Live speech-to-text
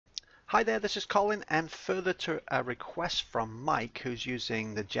Hi there, this is Colin, and further to a request from Mike, who's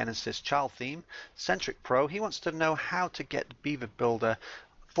using the Genesis child theme, Centric Pro, he wants to know how to get Beaver Builder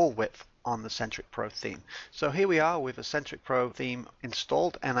full width on the Centric Pro theme. So here we are with a Centric Pro theme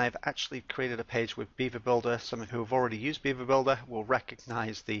installed, and I've actually created a page with Beaver Builder. Some of you who have already used Beaver Builder will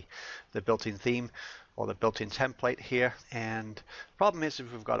recognize the built-in theme or the built-in template here. And the problem is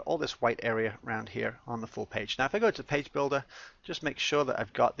if we've got all this white area around here on the full page. Now if I go to Page Builder, just make sure that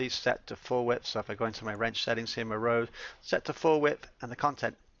I've got these set to full width. So if I go into my wrench settings here, my row set to full width, and the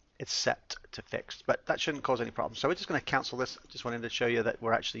content it's set to fixed, but that shouldn't cause any problems. So we're just going to cancel this. Just wanted to show you that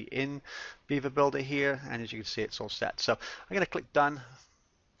we're actually in Beaver Builder here, and as you can see, it's all set. So I'm going to click done,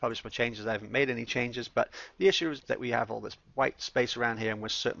 publish my changes. I haven't made any changes, but the issue is that we have all this white space around here, and we're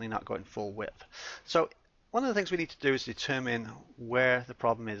certainly not going full width. So one of the things we need to do is determine where the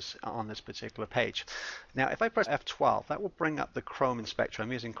problem is on this particular page. Now, if I press F12, that will bring up the Chrome inspector.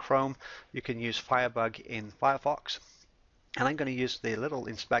 I'm using Chrome. You can use Firebug in Firefox. And I'm going to use the little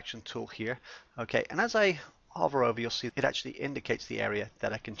inspection tool here. Okay, and as I hover over, you'll see it actually indicates the area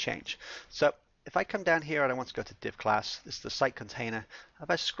that I can change. So if I come down here and I want to go to div class, this is the site container. If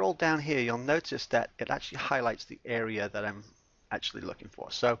I scroll down here, you'll notice that it actually highlights the area that I'm actually looking for.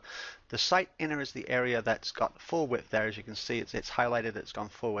 So the site inner is the area that's got full width there. As you can see, it's highlighted, it's gone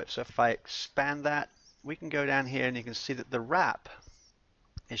full width. So if I expand that, we can go down here and you can see that the wrap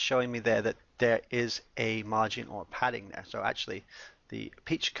is showing me there that there is a margin or padding there. So actually the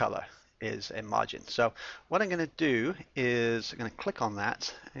peach color is a margin. So what I'm going to do is I'm going to click on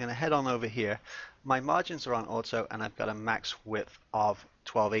that. I'm going to head on over here. My margins are on auto and I've got a max width of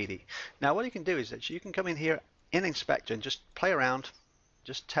 1280. Now what you can do is that you can come in here in Inspector and just play around,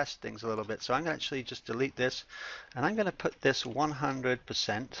 just test things a little bit. So I'm going to actually just delete this and I'm going to put this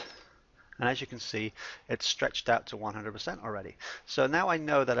 100%. And as you can see, it's stretched out to 100% already. So now I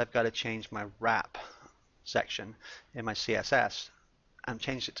know that I've got to change my wrap section in my CSS and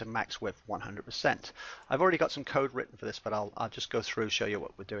change it to max width 100%. I've already got some code written for this, but I'll just go through, show you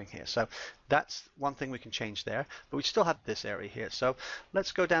what we're doing here. So that's one thing we can change there, but we still have this area here. So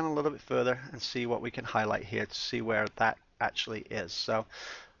let's go down a little bit further and see what we can highlight here to see where that actually is. So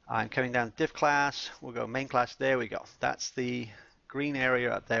I'm coming down to div class, we'll go main class, there we go. That's the green area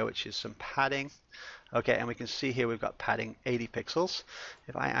up there, which is some padding. Okay, and we can see here we've got padding 80 pixels.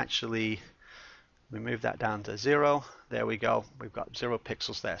 If I actually remove that down to 0, there we go, we've got 0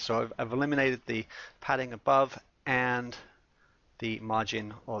 pixels there. So I've eliminated the padding above and the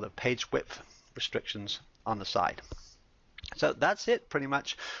margin or the page width restrictions on the side. So that's it pretty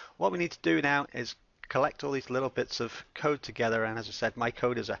much. What we need to do now is collect all these little bits of code together, and as I said, my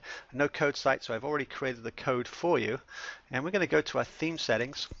code is a no code site, so I've already created the code for you. And we're going to go to our theme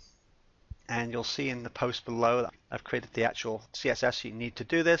settings, and you'll see in the post below that I've created the actual CSS you need to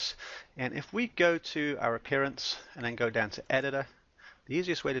do this. And if we go to our appearance and then go down to editor, the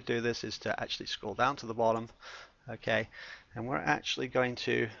easiest way to do this is to actually scroll down to the bottom. Okay, and we're actually going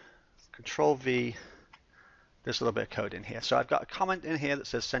to Control V. There's a little bit of code in here. So I've got a comment in here that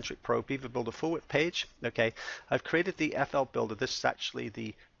says Centric Pro Beaver Builder full width page. Okay, I've created the FL Builder. This is actually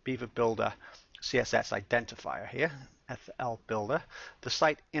the Beaver Builder CSS identifier here, FL Builder. The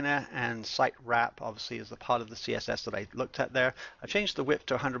site inner and site wrap obviously is the part of the CSS that I looked at there. I've changed the width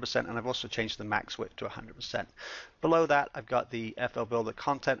to 100% and I've also changed the max width to 100%. Below that I've got the FL Builder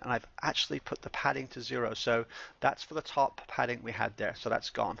content and I've actually put the padding to 0. So that's for the top padding we had there. So that's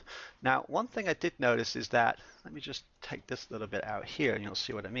gone. Now one thing I did notice is that, let me just take this little bit out here and you'll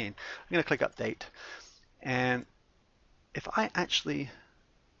see what I mean. I'm going to click Update, and if I actually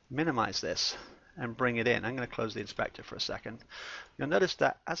minimize this and bring it in, I'm going to close the inspector for a second. You'll notice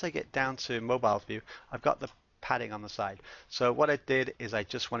that as I get down to mobile view, I've got the padding on the side. So what I did is I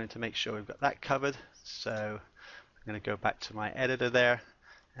just wanted to make sure we've got that covered. So I'm going to go back to my editor there,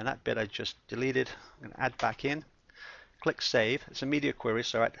 and that bit I just deleted, I'm going to add back in. Click Save. It's a media query,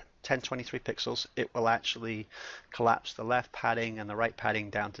 so at 1023 pixels, it will actually collapse the left padding and the right padding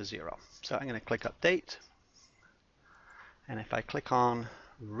down to 0. So I'm going to click Update, and if I click on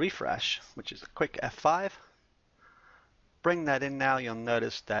refresh, which is a quick F5, bring that in now, you'll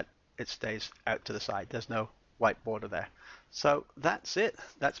notice that it stays out to the side. There's no white border there. So that's it.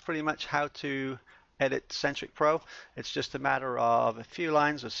 That's pretty much how to edit Centric Pro. It's just a matter of a few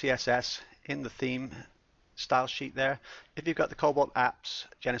lines of CSS in the theme style sheet there. If you've got the Cobalt Apps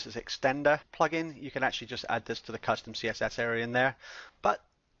Genesis Extender plugin, you can actually just add this to the custom CSS area in there. But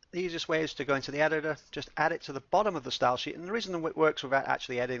the easiest way is to go into the editor, just add it to the bottom of the style sheet. And the reason it works without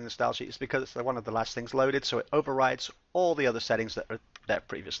actually editing the style sheet is because it's one of the last things loaded, so it overrides all the other settings that are there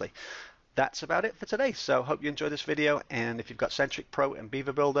previously. that's about it for today. So hope you enjoyed this video, and if you've got Centric Pro and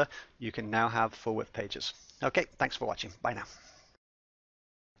Beaver Builder, you can now have full width pages. Okay, thanks for watching. Bye now.